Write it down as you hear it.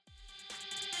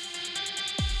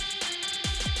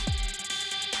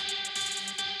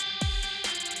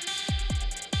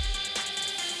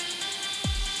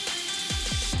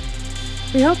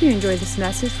We hope you enjoyed this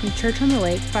message from Church on the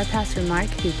Lake by Pastor Mike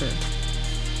Hooper.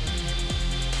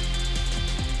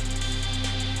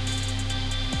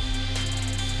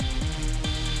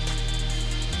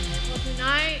 Well,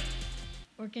 tonight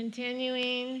we're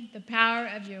continuing the power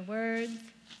of your words.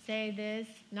 Say this,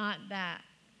 not that.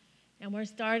 And we're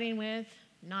starting with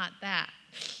not that.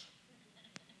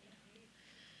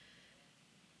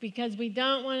 Because we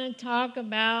don't want to talk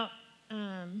about,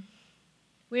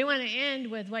 we want to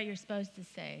end with what you're supposed to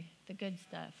say, the good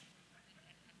stuff.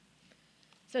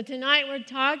 So tonight we're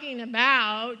talking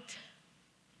about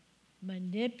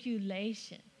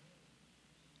manipulation.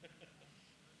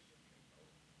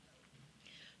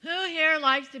 Who here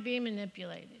likes to be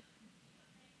manipulated?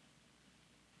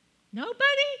 Nobody?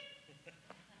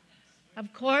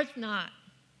 Of course not.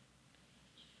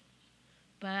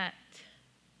 But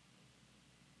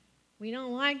we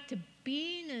don't like to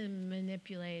be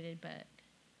manipulated, but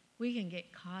we can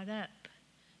get caught up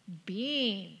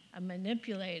being a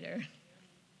manipulator.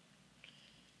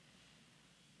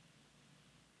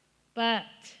 But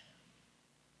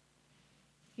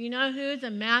you know who's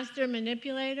a master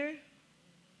manipulator?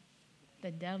 The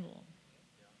devil.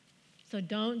 So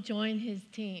don't join his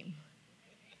team.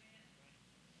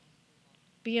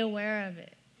 Be aware of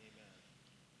it.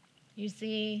 You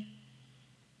see,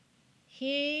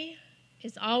 he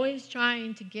is always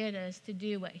trying to get us to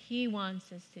do what he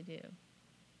wants us to do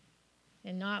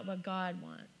and not what God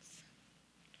wants.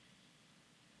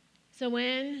 So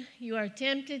when you are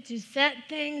tempted to set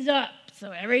things up so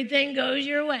everything goes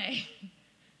your way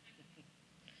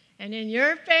and in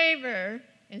your favor,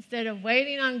 instead of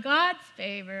waiting on God's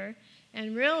favor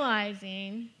and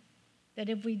realizing that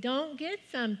if we don't get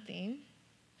something,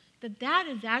 that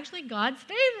is actually God's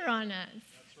favor on us.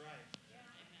 That's right.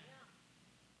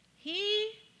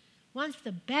 He wants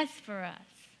the best for us.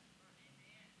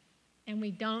 And we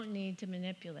don't need to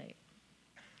manipulate.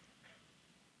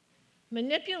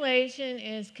 Manipulation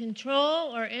is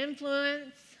control or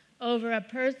influence over a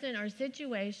person or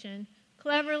situation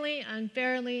cleverly,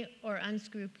 unfairly, or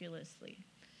unscrupulously.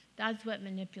 That's what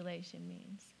manipulation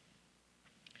means.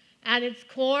 At its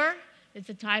core, it's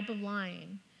a type of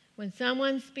lying. When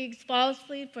someone speaks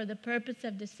falsely for the purpose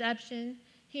of deception,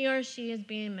 he or she is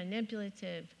being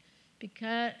manipulative,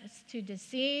 because to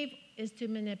deceive is to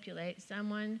manipulate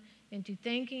someone into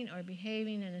thinking or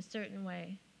behaving in a certain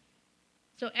way.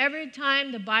 So every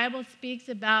time the Bible speaks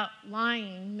about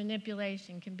lying,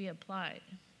 manipulation can be applied.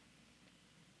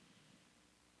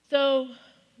 So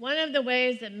one of the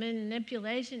ways that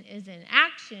manipulation is in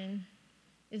action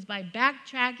is by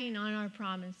backtracking on our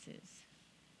promises.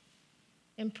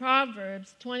 In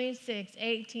Proverbs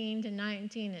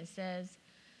 26:18-19, it says,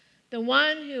 "The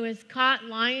one who is caught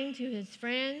lying to his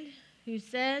friend, who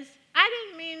says, 'I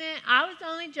didn't mean it, I was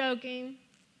only joking,'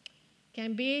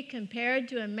 can be compared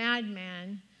to a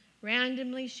madman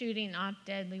randomly shooting off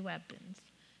deadly weapons."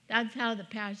 That's how the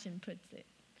Passion puts it.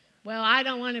 Well, I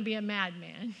don't want to be a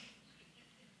madman,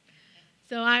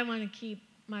 so I want to keep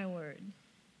my word.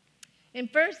 In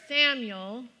 1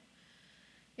 Samuel,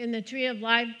 in the Tree of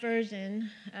Life version,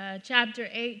 chapter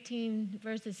 18,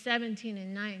 verses 17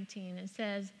 and 19, it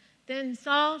says, "Then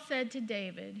Saul said to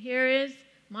David, 'Here is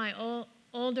my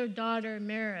older daughter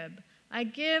Merab. I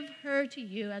give her to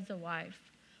you as a wife.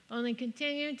 Only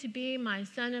continue to be my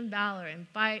son of valor and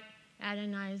fight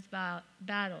Adonai's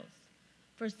battles.'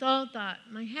 For Saul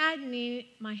thought, my hand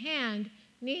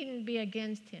needn't be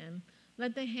against him.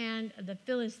 Let the hand of the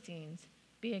Philistines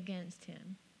be against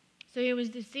him." So he was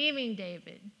deceiving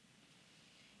David.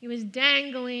 He was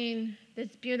dangling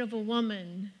this beautiful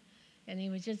woman, and he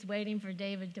was just waiting for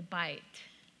David to bite.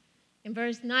 In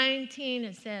verse 19,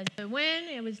 it says, "But when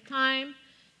it was time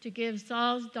to give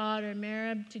Saul's daughter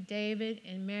Merab to David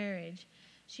in marriage,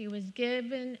 she was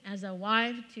given as a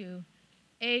wife to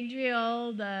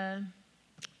Adriel the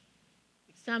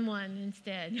someone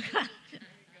instead."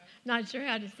 Not sure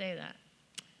how to say that.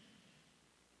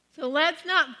 So let's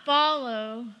not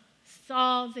follow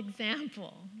Saul's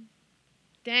example,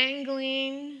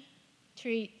 dangling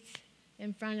treats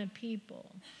in front of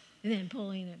people and then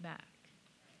pulling it back.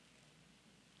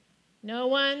 No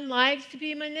one likes to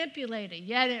be manipulated,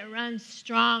 yet it runs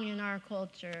strong in our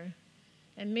culture.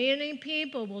 And many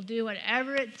people will do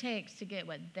whatever it takes to get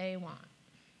what they want.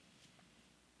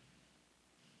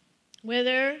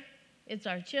 Whether it's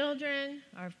our children,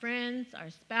 our friends, our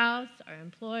spouse, our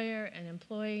employer, and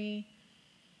employee,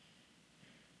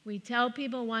 we tell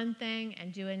people one thing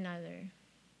and do another.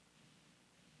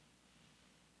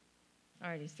 I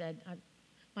already said,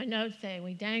 my notes say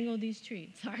we dangle these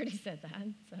treats. I already said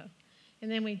that.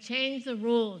 And then we change the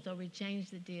rules or we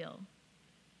change the deal.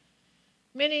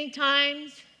 Many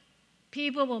times,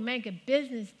 people will make a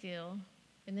business deal,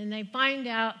 and then they find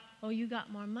out, oh, you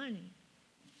got more money.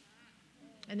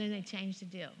 And then they change the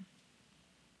deal.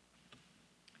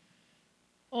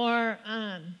 Or,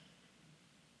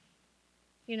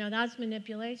 that's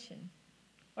manipulation.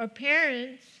 Or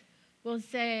parents will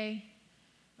say,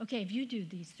 okay, if you do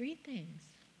these 3 things,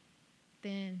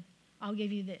 then I'll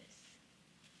give you this.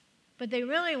 But they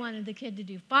really wanted the kid to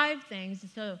do 5 things,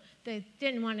 so they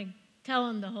didn't want to tell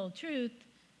him the whole truth.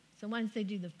 So once they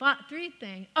do the 3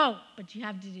 things, oh, but you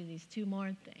have to do these 2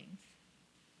 more things.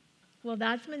 Well,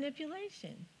 that's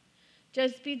manipulation.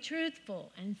 Just be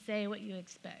truthful and say what you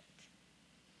expect.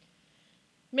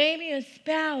 Maybe a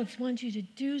spouse wants you to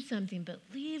do something but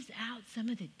leaves out some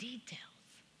of the details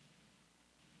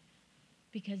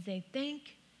because they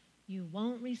think you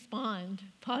won't respond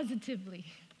positively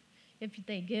if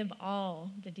they give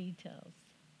all the details.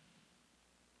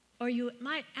 Or you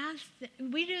might ask,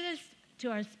 we do this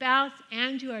to our spouse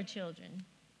and to our children,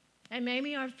 and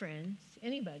maybe our friends,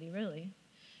 anybody really.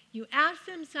 You ask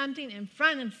them something in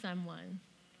front of someone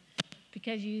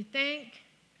because you think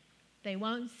they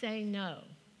won't say no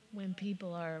when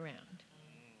people are around.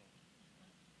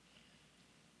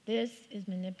 This is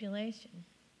manipulation.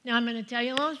 Now, I'm going to tell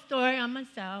you a little story on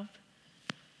myself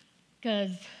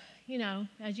because,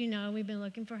 as you know, we've been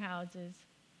looking for houses,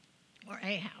 or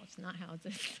a house, not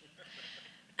houses.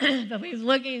 But we was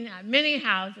looking at many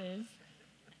houses.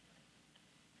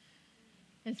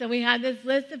 And so we had this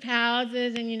list of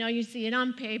houses, and, you see it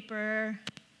on paper,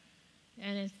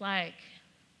 and it's like,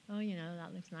 oh,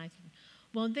 that looks nice.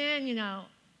 Well, then,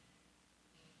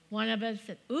 one of us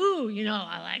said, ooh,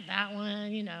 I like that one,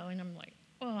 and I'm like,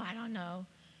 oh, I don't know.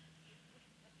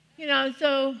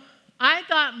 So I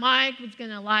thought Mike was going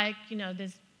to like,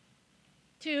 this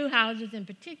 2 houses in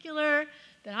particular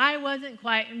that I wasn't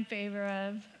quite in favor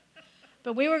of.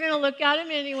 But we were going to look at them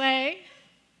anyway.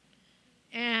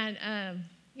 And,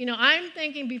 I'm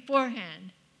thinking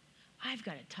beforehand, I've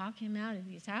got to talk him out of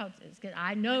these houses because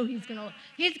I know he's going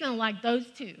to like those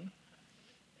 2.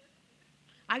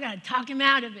 I got to talk him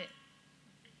out of it.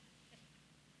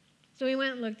 So we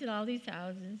went and looked at all these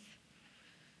houses.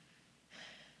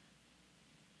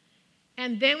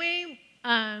 And then we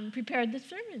prepared the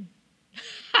sermon.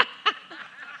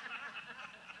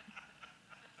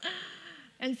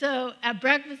 And so at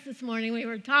breakfast this morning, we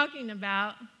were talking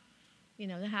about,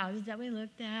 the houses that we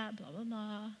looked at, blah, blah,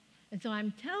 blah. And so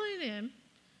I'm telling him,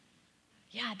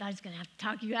 yeah, I thought I was going to have to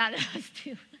talk you out of those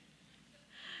 2.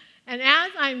 And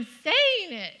as I'm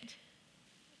saying it,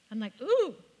 I'm like,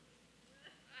 ooh,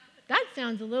 that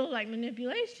sounds a little like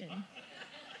manipulation.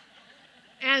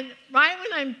 And right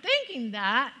when I'm thinking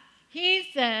that, he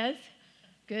says,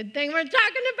 good thing we're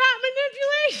talking about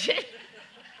manipulation.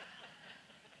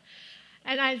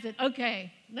 And I said,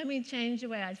 okay, let me change the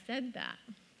way I said that.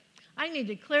 I need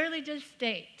to clearly just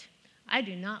state, I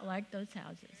do not like those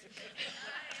houses.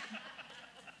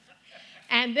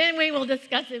 And then we will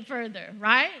discuss it further,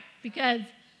 right?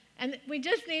 And we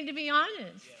just need to be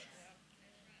honest.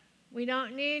 We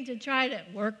don't need to try to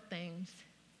work things.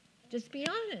 Just be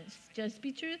honest. Just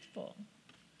be truthful.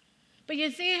 But you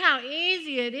see how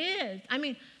easy it is. I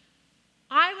mean,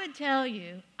 I would tell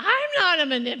you, I'm not a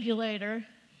manipulator.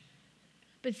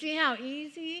 But see how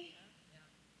easy?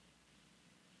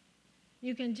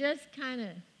 You can just kind of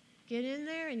get in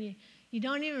there and you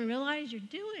don't even realize you're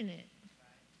doing it.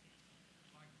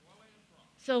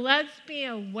 So let's be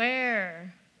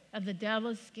aware of the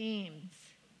devil's schemes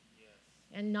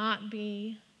and not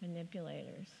be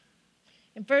manipulators.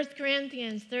 In 1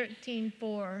 Corinthians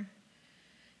 13:4,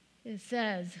 it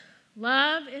says,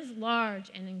 love is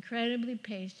large and incredibly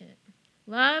patient.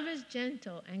 Love is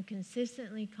gentle and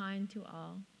consistently kind to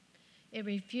all. It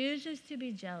refuses to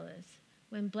be jealous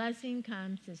when blessing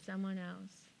comes to someone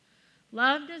else.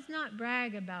 Love does not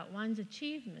brag about one's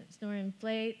achievements nor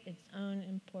inflate its own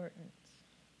importance.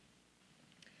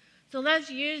 So let's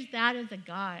use that as a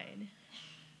guide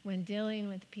when dealing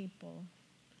with people.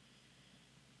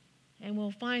 And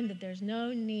we'll find that there's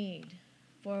no need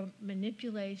for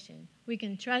manipulation. We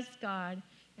can trust God,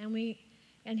 and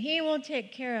He will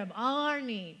take care of all our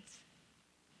needs.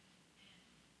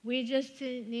 We just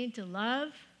need to love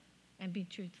and be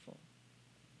truthful.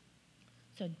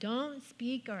 So don't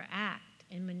speak or act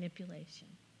in manipulation.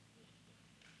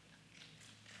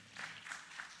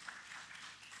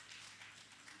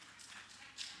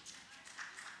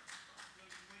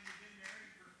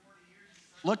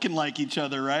 Looking like each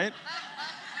other, right?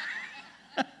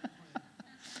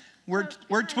 We're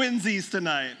twinsies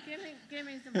tonight. Give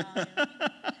me some volume.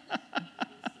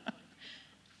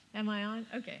 Am I on?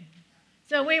 Okay.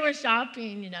 So we were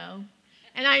shopping,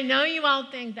 And I know you all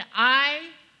think that I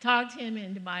talked him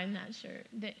into buying that shirt,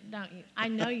 don't you? I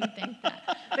know you think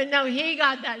that. But no, he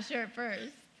got that shirt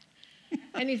first.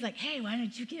 And he's like, hey, why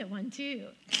don't you get one too?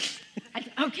 I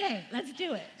said, okay, let's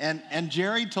do it. And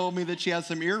Jerry told me that she has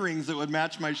some earrings that would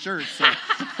match my shirt. So.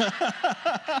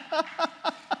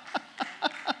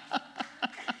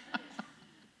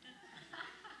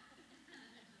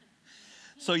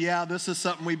 So yeah, this is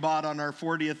something we bought on our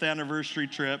 40th anniversary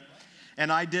trip.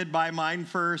 And I did buy mine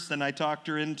first, and I talked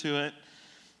her into it.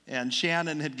 And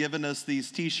Shannon had given us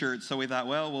these T-shirts, so we thought,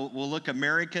 well, we'll look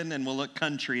American and we'll look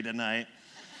country tonight.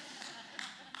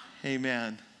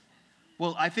 Amen.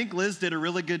 Well, I think Liz did a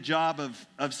really good job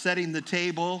of setting the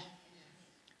table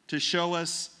to show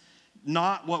us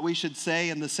not what we should say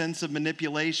in the sense of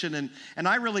manipulation. And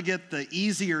I really get the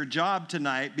easier job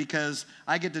tonight because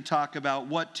I get to talk about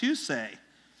what to say.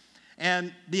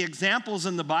 And the examples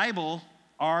in the Bible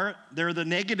they're the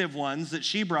negative ones that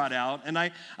she brought out. And I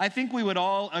think we would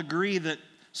all agree that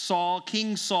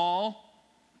King Saul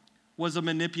was a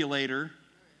manipulator,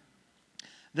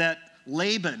 that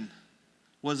Laban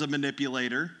was a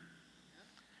manipulator,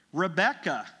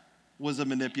 Rebecca was a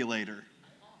manipulator,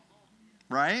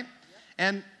 right?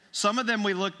 And some of them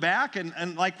we look back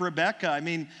and like Rebecca, I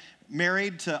mean,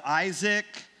 married to Isaac,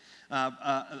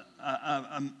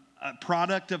 a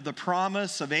product of the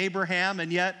promise of Abraham,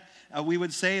 and yet we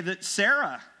would say that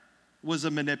Sarah was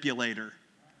a manipulator,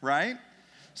 right?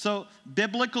 So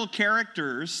biblical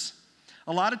characters,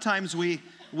 a lot of times we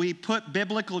put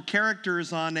biblical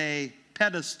characters on a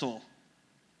pedestal.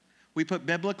 We put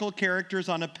biblical characters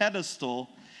on a pedestal,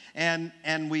 and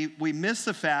we miss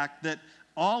the fact that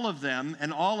all of them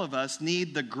and all of us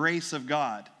need the grace of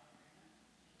God,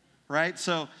 right?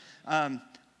 So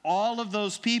all of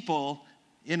those people,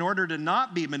 in order to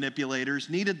not be manipulators,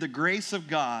 needed the grace of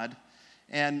God.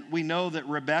 And we know that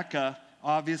Rebecca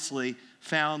obviously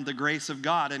found the grace of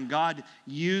God, and God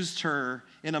used her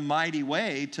in a mighty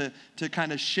way to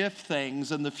kind of shift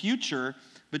things in the future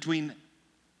between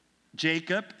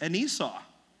Jacob and Esau,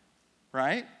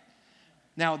 right?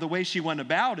 Now, the way she went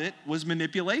about it was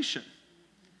manipulation.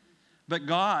 But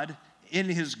God, in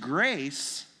his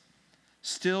grace,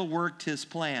 still worked his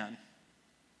plan.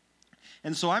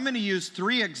 And so I'm going to use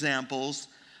 3 examples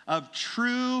of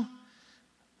true,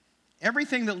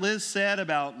 everything that Liz said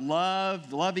about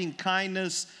love, loving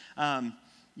kindness,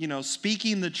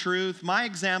 speaking the truth. My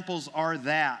examples are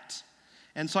that.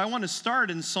 And so I want to start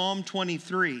in Psalm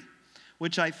 23,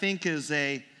 which I think is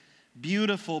a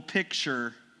beautiful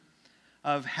picture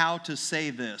of how to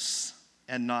say this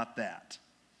and not that.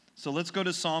 So let's go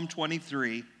to Psalm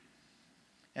 23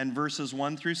 and verses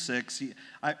 1 through 6.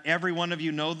 Every one of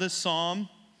you know this psalm,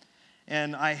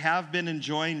 and I have been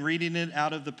enjoying reading it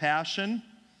out of the Passion.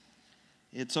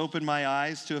 It's opened my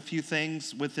eyes to a few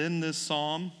things within this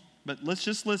psalm, but let's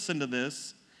just listen to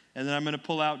this, and then I'm going to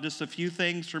pull out just a few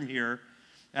things from here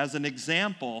as an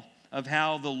example of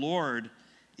how the Lord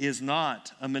is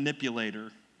not a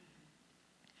manipulator.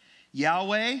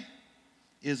 Yahweh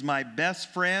is my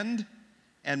best friend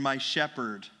and my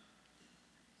shepherd.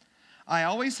 I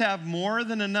always have more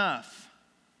than enough.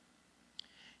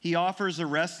 He offers a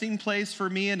resting place for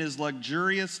me in his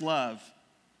luxurious love.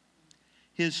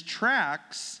 His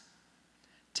tracks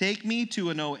take me to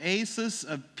an oasis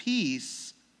of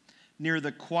peace near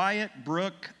the quiet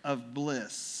brook of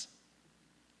bliss.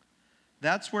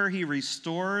 That's where he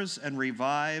restores and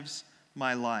revives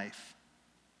my life.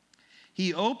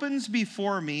 He opens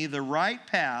before me the right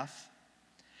path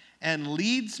and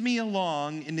leads me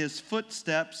along in his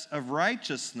footsteps of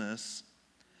righteousness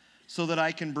so that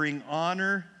I can bring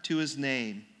honor to his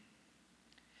name.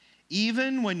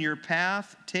 Even when your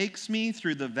path takes me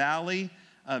through the valley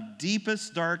of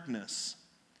deepest darkness,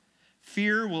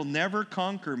 fear will never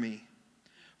conquer me,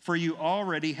 for you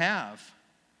already have.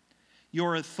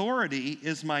 Your authority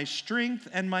is my strength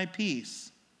and my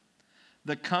peace.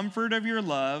 The comfort of your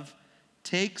love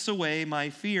takes away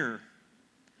my fear.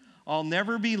 I'll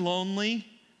never be lonely,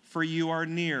 for you are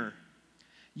near.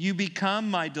 You become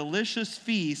my delicious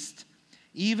feast,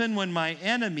 even when my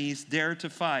enemies dare to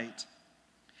fight.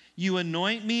 You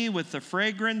anoint me with the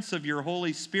fragrance of your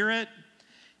Holy Spirit.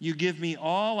 You give me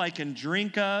all I can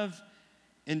drink of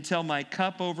until my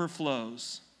cup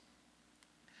overflows.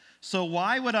 So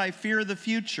why would I fear the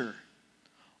future?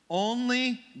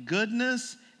 Only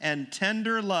goodness and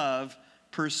tender love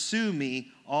pursue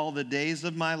me all the days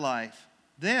of my life.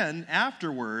 Then,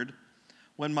 afterward,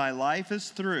 when my life is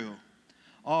through,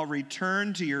 I'll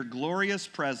return to your glorious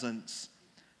presence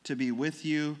to be with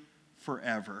you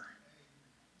forever.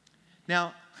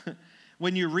 Now,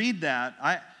 when you read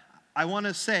that, I want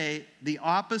to say the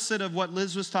opposite of what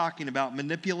Liz was talking about,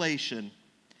 manipulation,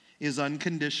 is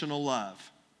unconditional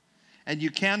love. And you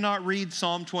cannot read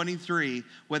Psalm 23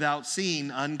 without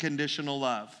seeing unconditional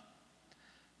love.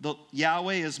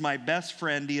 Yahweh is my best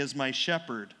friend. He is my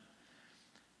shepherd.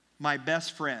 My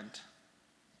best friend.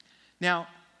 Now,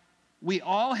 we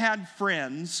all had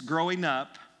friends growing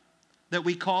up that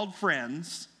we called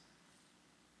friends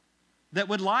that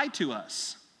would lie to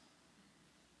us.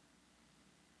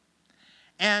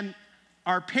 And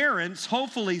our parents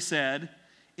hopefully said,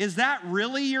 is that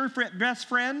really your best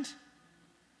friend?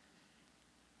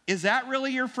 Is that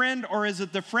really your friend, or is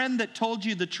it the friend that told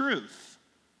you the truth?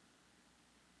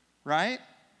 Right?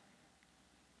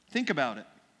 Think about it.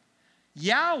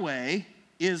 Yahweh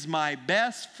is my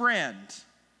best friend.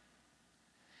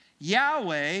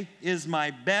 Yahweh is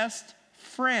my best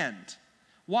friend.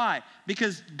 Why?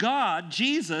 Because God,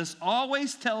 Jesus,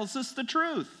 always tells us the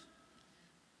truth.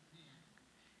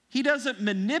 He doesn't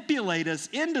manipulate us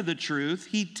into the truth.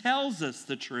 He tells us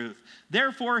the truth.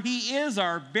 Therefore, he is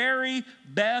our very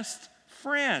best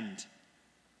friend.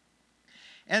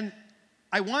 And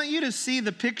I want you to see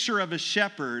the picture of a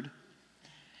shepherd.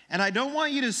 And I don't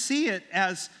want you to see it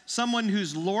as someone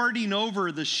who's lording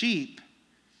over the sheep,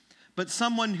 but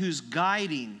someone who's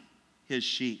guiding his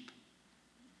sheep.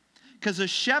 Because a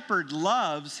shepherd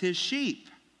loves his sheep.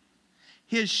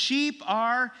 His sheep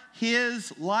are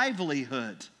his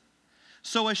livelihood.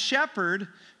 So a shepherd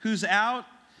who's out,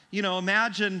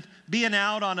 imagine being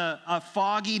out on a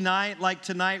foggy night like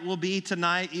tonight will be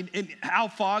tonight. And how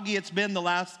foggy it's been the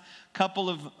last couple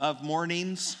of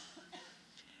mornings.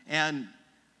 And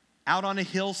out on a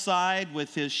hillside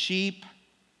with his sheep.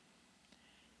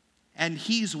 And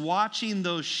he's watching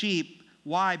those sheep.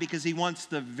 Why? Because he wants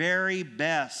the very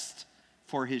best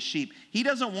for his sheep. He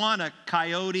doesn't want a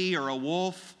coyote or a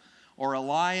wolf or a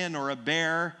lion or a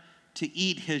bear to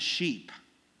eat his sheep.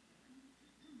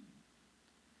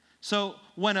 So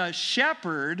when a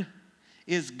shepherd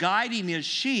is guiding his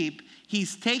sheep,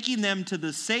 he's taking them to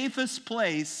the safest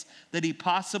place that he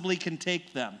possibly can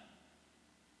take them.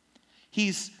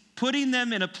 He's putting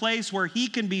them in a place where he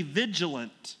can be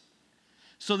vigilant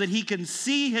so that he can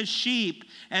see his sheep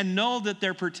and know that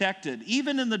they're protected,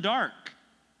 even in the dark.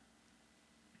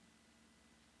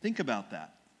 Think about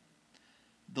that.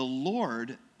 The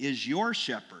Lord is your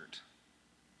shepherd.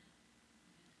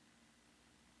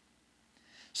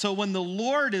 So when the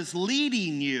Lord is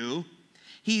leading you,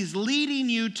 he's leading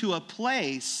you to a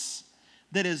place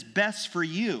that is best for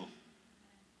you.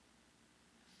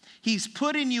 He's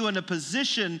putting you in a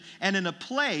position and in a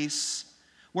place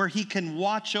where he can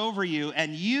watch over you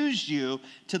and use you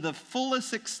to the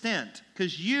fullest extent,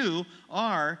 because you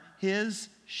are his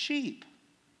sheep.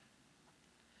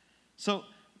 So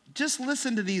just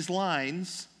listen to these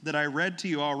lines that I read to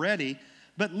you already,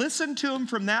 but listen to them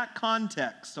from that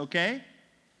context, okay?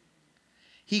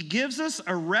 He gives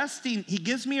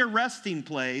me a resting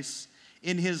place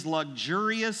in his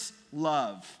luxurious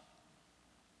love.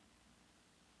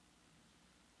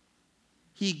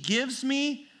 He gives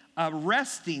me a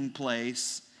resting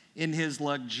place in his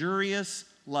luxurious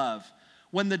love.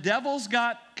 When the devil's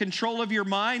got control of your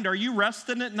mind, are you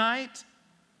resting at night?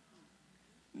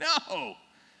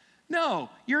 No,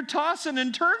 you're tossing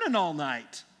and turning all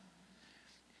night.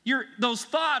 Those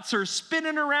thoughts are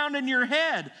spinning around in your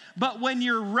head. But when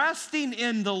you're resting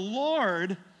in the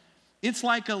Lord, it's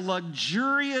like a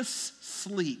luxurious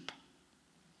sleep.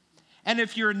 And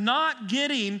if you're not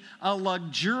getting a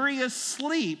luxurious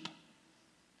sleep,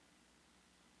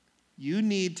 you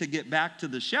need to get back to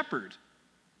the shepherd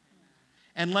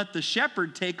and let the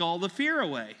shepherd take all the fear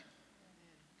away.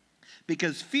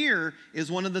 Because fear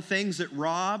is one of the things that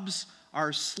robs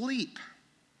our sleep.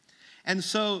 And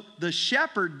so the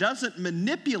shepherd doesn't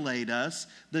manipulate us.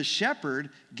 The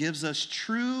shepherd gives us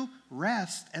true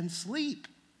rest and sleep.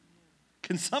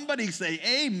 Can somebody say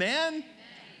amen? Amen.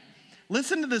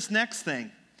 Listen to this next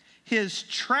thing. His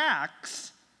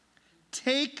tracks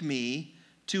take me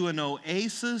to an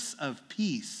oasis of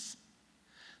peace.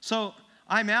 So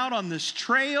I'm out on this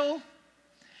trail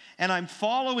and I'm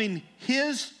following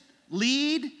his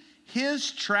lead,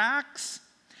 his tracks,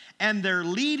 and they're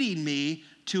leading me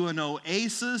to an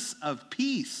oasis of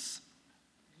peace.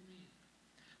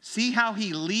 See how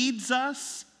he leads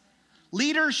us?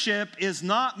 Leadership is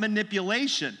not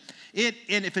manipulation.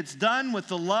 And if it's done with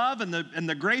the love and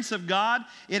the grace of God,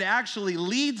 it actually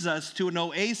leads us to an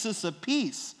oasis of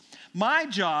peace. My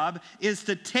job is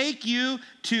to take you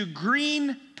to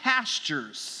green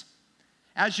pastures.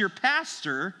 As your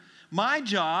pastor, my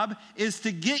job is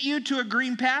to get you to a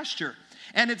green pasture.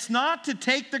 And it's not to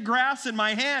take the grass in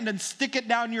my hand and stick it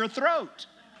down your throat.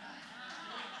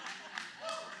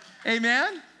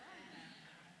 Amen?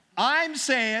 I'm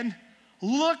saying,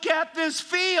 look at this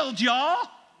field, y'all.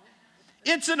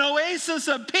 It's an oasis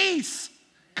of peace.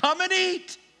 Come and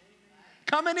eat.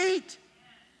 Come and eat.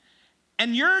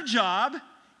 And your job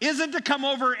isn't to come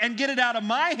over and get it out of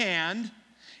my hand.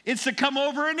 It's to come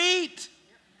over and eat.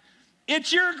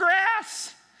 It's your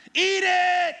grass. Eat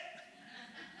it.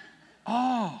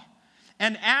 Oh,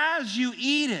 and as you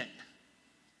eat it,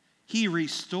 he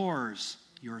restores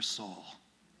your soul.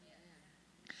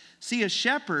 See, a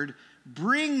shepherd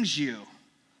brings you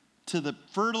to the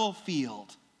fertile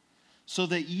field so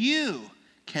that you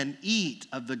can eat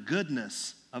of the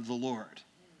goodness of the Lord.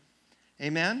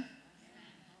 Amen?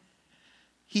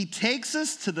 He takes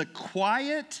us to the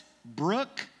quiet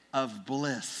brook of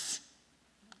bliss.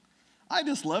 I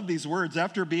just love these words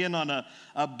after being on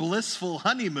a blissful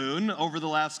honeymoon over the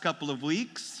last couple of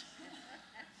weeks.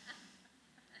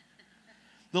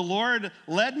 The Lord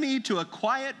led me to a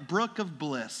quiet brook of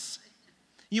bliss.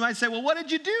 You might say, well, what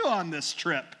did you do on this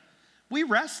trip? We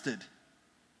rested.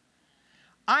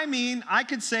 I mean, I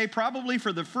could say probably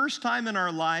for the first time in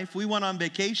our life, we went on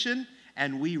vacation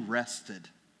and we rested.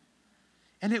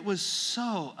 And it was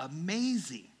so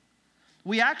amazing.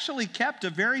 We actually kept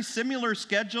a very similar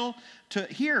schedule to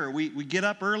here. We get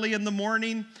up early in the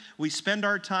morning, we spend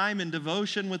our time in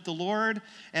devotion with the Lord,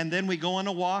 and then we go on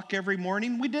a walk every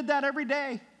morning. We did that every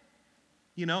day,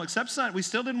 except Sunday. We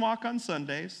still didn't walk on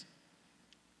Sundays.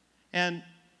 And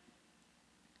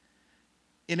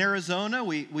in Arizona,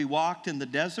 we walked in the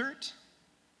desert,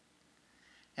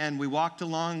 and we walked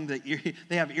along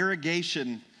they have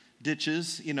irrigation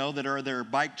ditches, that are their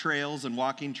bike trails and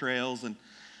walking trails, and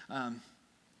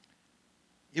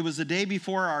it was the day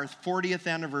before our 40th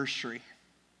anniversary.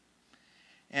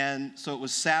 And so it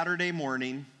was Saturday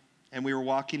morning, and we were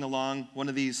walking along one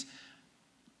of these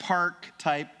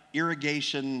park-type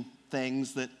irrigation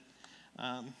things that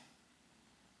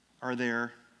are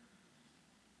there.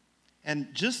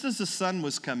 And just as the sun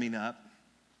was coming up,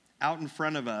 out in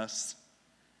front of us,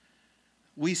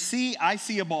 I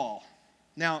see a ball.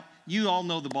 Now, you all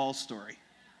know the ball story.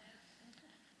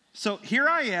 So here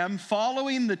I am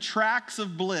following the tracks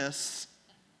of bliss,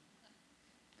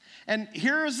 and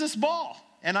here is this ball.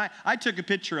 And I took a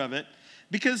picture of it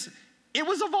because it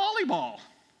was a volleyball,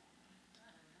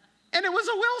 and it was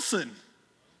a Wilson.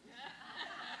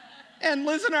 And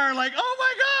Liz and I are like, oh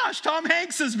my gosh, Tom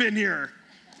Hanks has been here.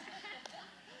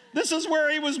 This is where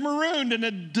he was marooned in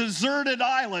a deserted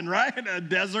island, right? A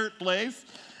desert place.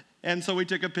 And so we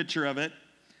took a picture of it.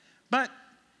 But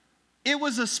it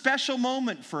was a special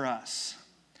moment for us.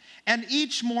 And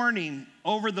each morning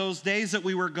over those days that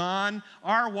we were gone,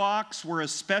 our walks were a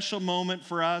special moment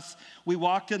for us. We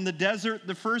walked in the desert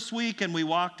the first week, and we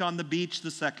walked on the beach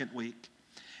the second week.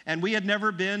 And we had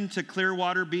never been to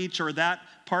Clearwater Beach or that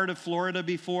part of Florida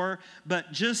before,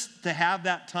 but just to have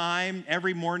that time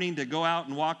every morning to go out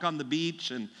and walk on the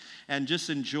beach and just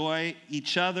enjoy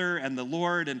each other and the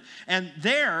Lord. And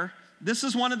there, this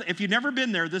is if you've never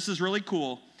been there, this is really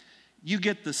cool. You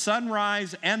get the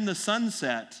sunrise and the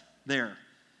sunset there.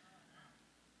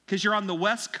 Because you're on the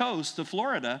west coast of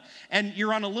Florida, and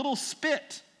you're on a little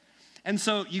spit. And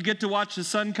so you get to watch the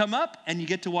sun come up, and you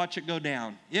get to watch it go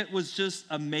down. It was just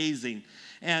amazing.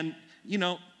 And,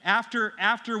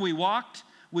 after we walked,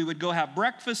 we would go have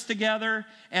breakfast together.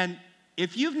 And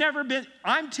if you've never been,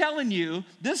 I'm telling you,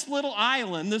 this little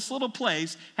island, this little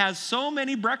place has so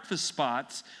many breakfast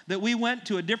spots that we went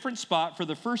to a different spot for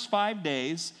the first 5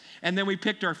 days, and then we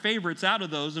picked our favorites out of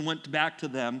those and went back to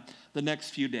them the next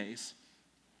few days.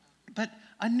 But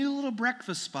a new little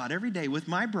breakfast spot every day with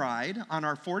my bride on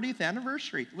our 40th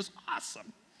anniversary. It was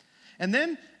awesome. And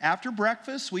then after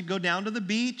breakfast, we'd go down to the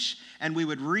beach, and we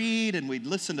would read, and we'd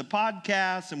listen to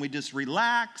podcasts, and we'd just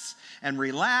relax and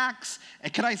relax.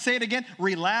 And can I say it again?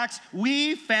 Relax.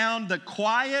 We found the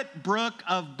quiet brook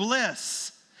of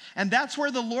bliss. And that's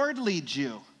where the Lord leads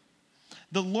you.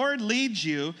 The Lord leads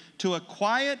you to a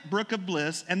quiet brook of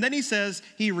bliss, and then he says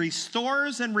he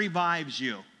restores and revives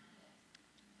you.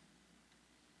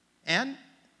 And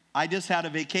I just had a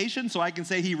vacation, so I can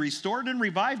say he restored and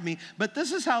revived me. But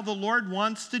this is how the Lord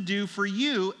wants to do for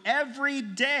you every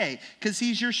day, because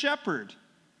he's your shepherd.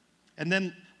 And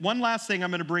then one last thing I'm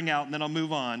going to bring out, and then I'll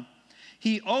move on.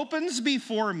 He opens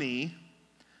before me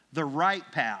the right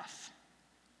path.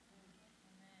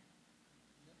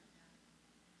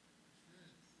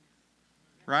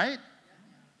 Right?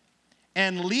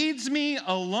 And leads me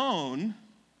along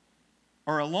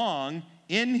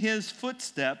in his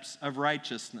footsteps of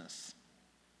righteousness.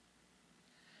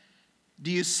 Do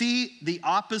you see the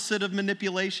opposite of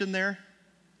manipulation there?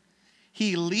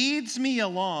 He leads me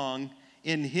along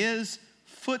in his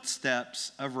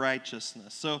footsteps of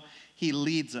righteousness. So he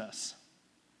leads us.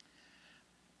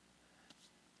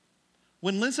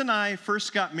 When Liz and I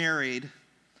first got married,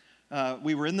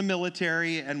 we were in the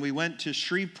military and we went to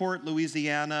Shreveport,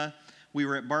 Louisiana. We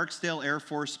were at Barksdale Air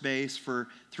Force Base for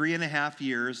 3.5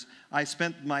 years. I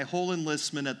spent my whole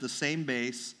enlistment at the same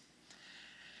base.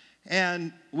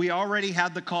 And we already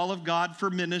had the call of God for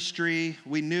ministry.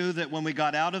 We knew that when we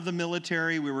got out of the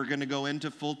military, we were going to go into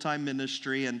full-time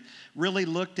ministry, and really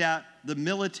looked at the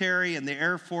military and the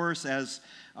Air Force as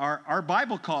our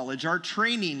Bible college, our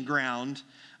training ground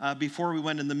before we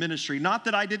went in the ministry. Not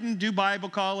that I didn't do Bible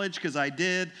college, because I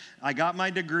did. I got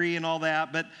my degree and all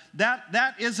that, but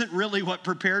that isn't really what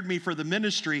prepared me for the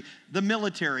ministry. The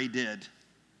military did.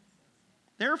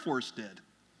 The Air Force did.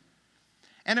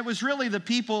 And it was really the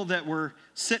people that were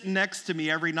sitting next to me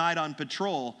every night on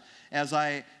patrol as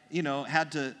I,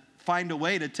 had to find a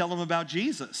way to tell them about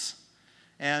Jesus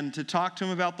and to talk to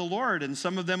them about the Lord. And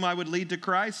some of them I would lead to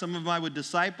Christ, some of them I would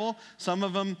disciple, some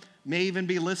of them may even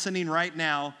be listening right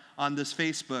now on this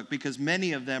Facebook, because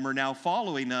many of them are now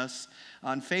following us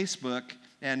on Facebook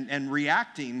and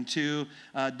reacting to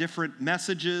different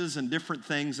messages and different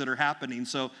things that are happening.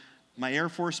 So my Air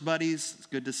Force buddies, it's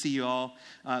good to see you all.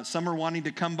 Some are wanting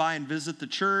to come by and visit the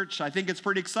church. I think it's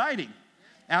pretty exciting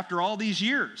after all these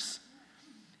years.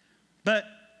 But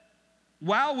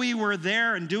while we were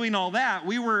there and doing all that,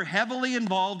 we were heavily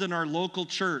involved in our local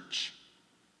church.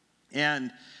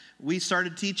 And we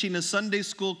started teaching a Sunday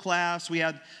school class. We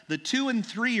had the 2- and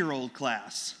 3-year-old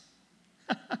class.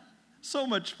 So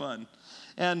much fun.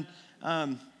 And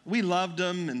we loved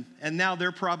them, and now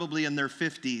they're probably in their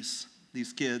 50s.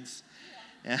 These kids.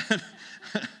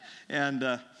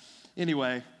 And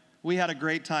anyway, we had a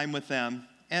great time with them.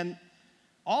 And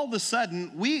all of a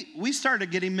sudden, we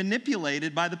started getting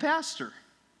manipulated by the pastor.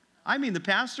 I mean, the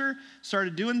pastor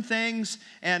started doing things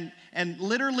and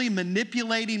literally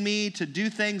manipulating me to do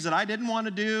things that I didn't want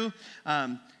to do,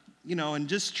 and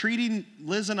just treating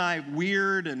Liz and I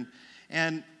weird.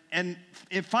 And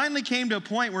it finally came to a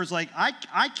point where it's like,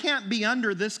 I can't be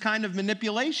under this kind of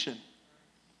manipulation.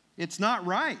 It's not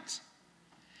right.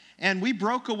 And we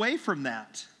broke away from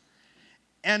that.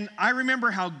 And I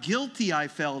remember how guilty I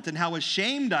felt and how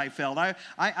ashamed I felt.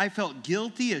 I felt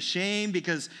guilty, ashamed,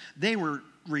 because they were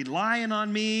relying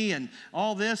on me and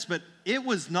all this, but it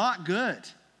was not good.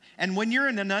 And when you're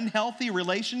in an unhealthy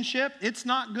relationship, it's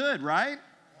not good, right?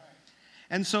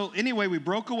 And so anyway, we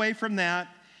broke away from that,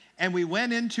 and we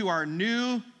went into our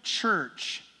new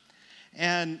church.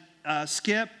 And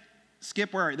Skip,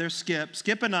 where are you? There's Skip.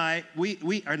 Skip and I,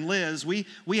 and Liz, we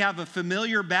have a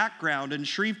familiar background in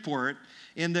Shreveport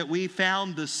in that we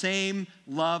found the same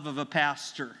love of a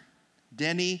pastor,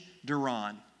 Denny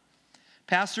Duran.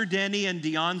 Pastor Denny and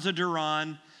Deonza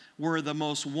Duran were the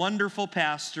most wonderful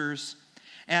pastors.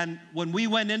 And when we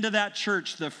went into that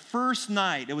church the first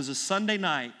night, it was a Sunday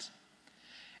night,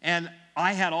 and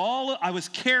I was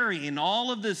carrying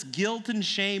all of this guilt and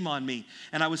shame on me.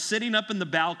 And I was sitting up in the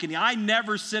balcony. I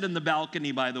never sit in the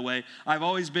balcony, by the way. I've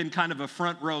always been kind of a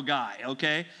front row guy,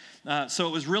 okay? So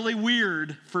it was really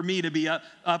weird for me to be up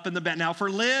in the back. Now for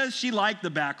Liz, she liked the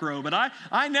back row, but I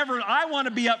want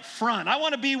to be up front. I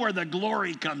want to be where the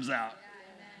glory comes out.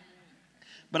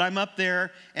 But I'm up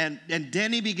there, and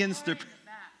Denny begins to...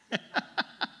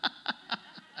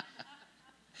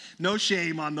 No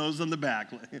shame on those in the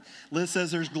back. Liz says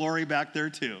there's glory back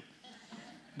there too.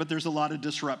 But there's a lot of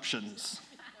disruptions,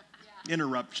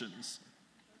 interruptions.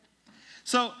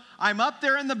 So I'm up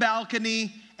there in the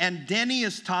balcony, and Denny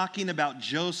is talking about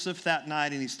Joseph that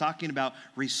night, and he's talking about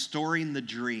restoring the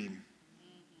dream.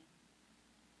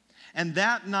 And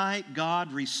that night,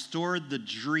 God restored the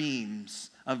dreams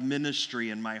of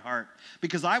ministry in my heart,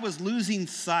 because I was losing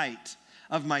sight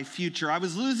of my future. I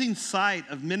was losing sight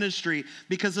of ministry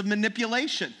because of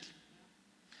manipulation.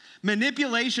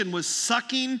 Manipulation was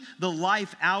sucking the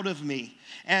life out of me.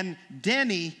 And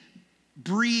Denny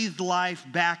breathed life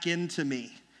back into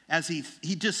me as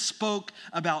he just spoke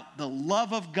about the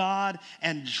love of God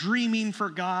and dreaming for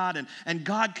God, and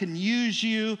God can use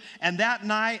you. And that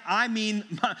night,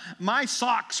 my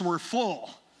socks were full.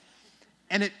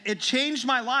 And it changed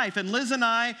my life. And Liz and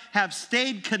I have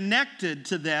stayed connected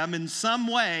to them in some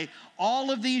way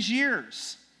all of these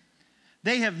years.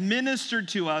 They have ministered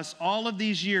to us all of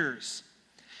these years.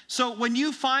 So when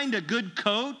you find a good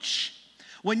coach,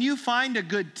 when you find a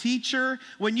good teacher,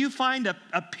 when you find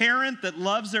a parent that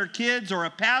loves their kids, or a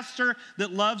pastor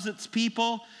that loves its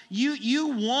people, you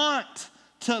want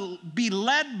to be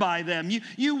led by them.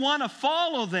 You want to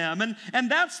follow them.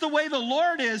 And that's the way the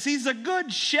Lord is. He's a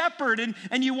good shepherd,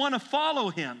 and you want to follow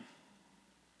him.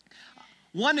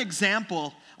 One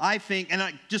example, I think,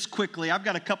 and just quickly, I've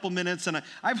got a couple minutes, and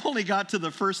I've only got to the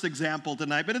first example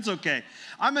tonight, but it's okay.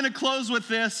 I'm going to close with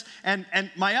this, and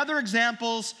my other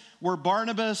examples were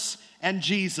Barnabas and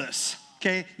Jesus.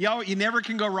 Okay, you never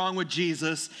can go wrong with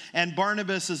Jesus, and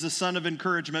Barnabas is a son of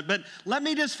encouragement. But let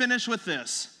me just finish with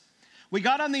this. We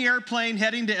got on the airplane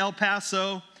heading to El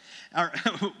Paso,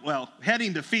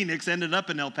 heading to Phoenix, ended up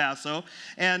in El Paso,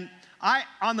 and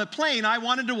on the plane, I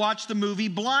wanted to watch the movie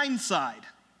Blind Side.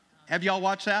 Have y'all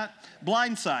watched that?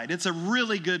 Blind Side. It's a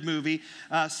really good movie.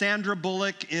 Sandra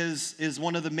Bullock is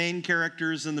one of the main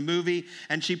characters in the movie,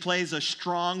 and she plays a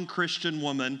strong Christian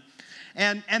woman.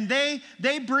 And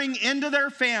they bring into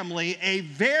their family a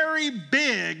very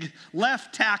big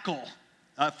left tackle,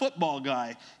 a football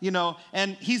guy,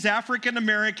 and he's African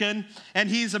American, and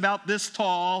he's about this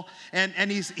tall,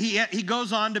 and he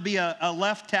goes on to be a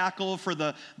left tackle for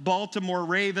the Baltimore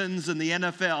Ravens in the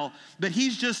NFL, but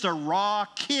he's just a raw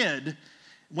kid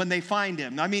when they find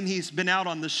him. I mean, he's been out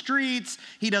on the streets,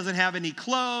 he doesn't have any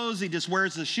clothes, he just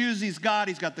wears the shoes he's got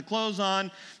the clothes on,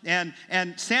 and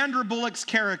Sandra Bullock's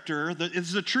character,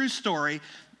 it's a true story,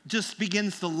 just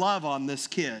begins to love on this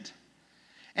kid.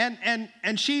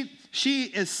 And she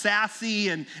is sassy,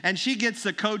 and she gets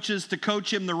the coaches to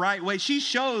coach him the right way. She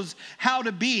shows how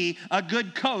to be a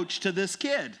good coach to this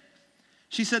kid.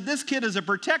 She said, this kid is a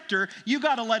protector. You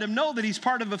got to let him know that he's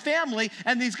part of a family,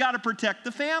 and he's got to protect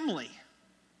the family.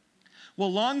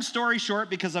 Well, long story short,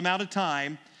 because I'm out of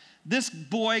time, this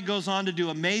boy goes on to do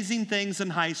amazing things in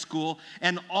high school,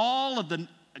 and all of the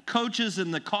coaches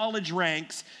in the college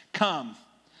ranks come.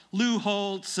 Lou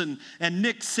Holtz and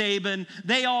Nick Saban,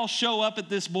 they all show up at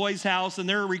this boy's house, and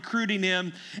they're recruiting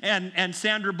him, and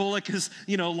Sandra Bullock is,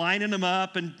 lining him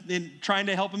up and trying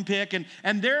to help him pick,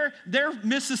 and they're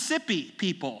Mississippi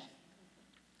people.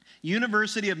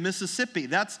 University of Mississippi,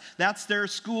 that's their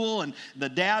school, and the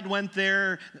dad went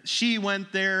there, she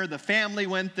went there, the family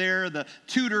went there, the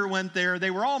tutor went there. They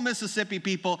were all Mississippi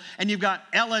people, and you've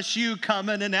got LSU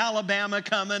coming and Alabama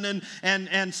coming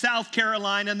and South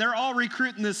Carolina, and they're all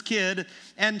recruiting this kid.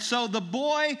 And so the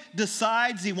boy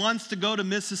decides he wants to go to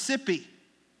Mississippi.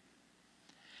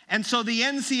 And so the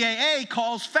NCAA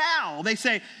calls foul. They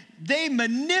say, they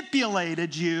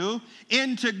manipulated you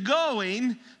into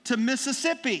going to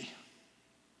Mississippi.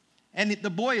 And the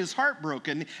boy is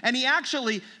heartbroken. And he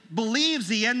actually believes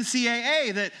the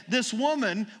NCAA that this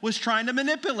woman was trying to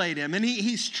manipulate him. And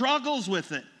he struggles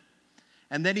with it.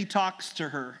 And then he talks to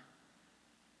her.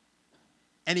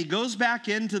 And he goes back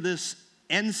into this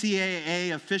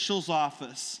NCAA official's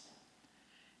office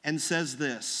and says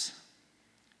this: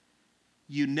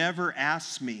 you never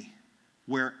asked me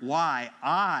why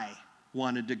I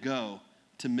wanted to go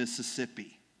to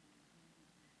Mississippi.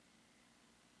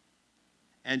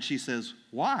 And she says,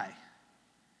 why?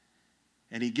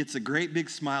 And he gets a great big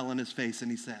smile on his face,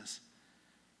 and he says,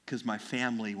 because my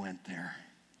family went there.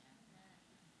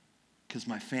 Because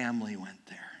my family went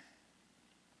there.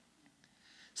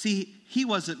 See, he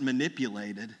wasn't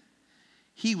manipulated.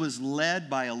 He was led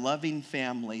by a loving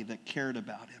family that cared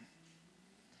about him.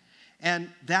 And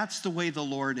that's the way the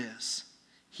Lord is.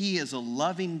 He is a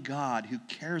loving God who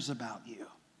cares about you.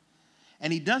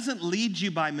 And he doesn't lead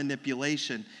you by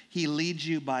manipulation. He leads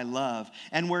you by love.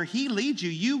 And where he leads you,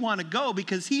 you want to go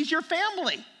because he's your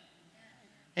family.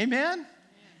 Amen?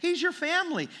 He's your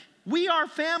family. We are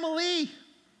family.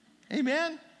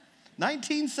 Amen?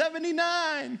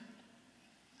 1979.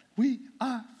 We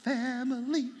are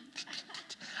family.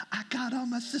 I got all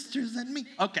my sisters and me.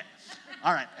 Okay.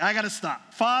 All right. I got to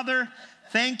stop. Father,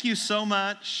 thank you so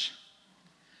much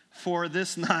for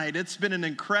this night. It's been an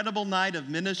incredible night of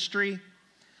ministry.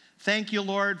 Thank you,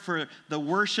 Lord, for the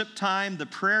worship time, the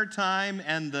prayer time,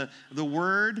 and the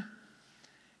word.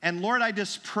 And Lord, I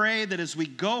just pray that as we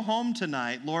go home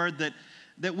tonight, Lord,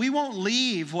 that we won't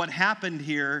leave what happened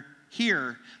here,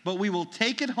 but we will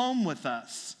take it home with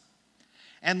us.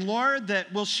 And Lord,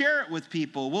 that we'll share it with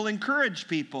people. We'll encourage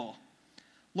people.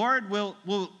 Lord, we'll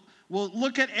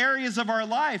look at areas of our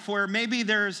life where maybe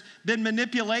there's been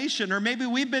manipulation, or maybe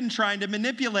we've been trying to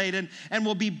manipulate, and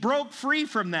we'll be broke free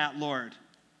from that, Lord,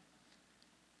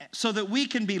 so that we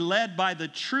can be led by the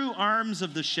true arms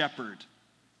of the shepherd.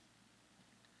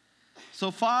 So,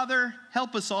 Father,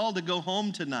 help us all to go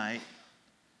home tonight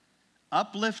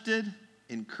uplifted,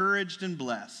 encouraged, and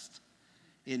blessed.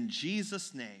 In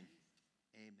Jesus' name,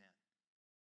 amen.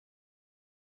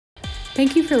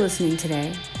 Thank you for listening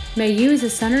today. May you, as a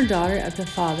son or daughter of the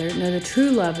Father, know the true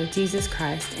love of Jesus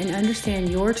Christ and understand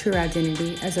your true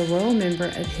identity as a royal member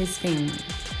of His family.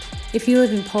 If you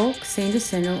live in Polk, San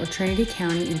Jacinto, or Trinity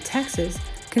County in Texas,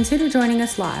 consider joining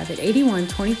us live at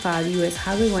 8125 U.S.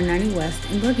 Highway 190 West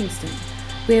in Livingston.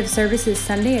 We have services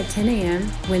Sunday at 10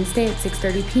 a.m., Wednesday at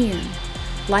 6:30 p.m.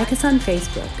 Like us on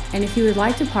Facebook, and if you would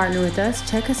like to partner with us,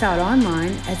 check us out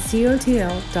online at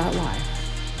cotl.live.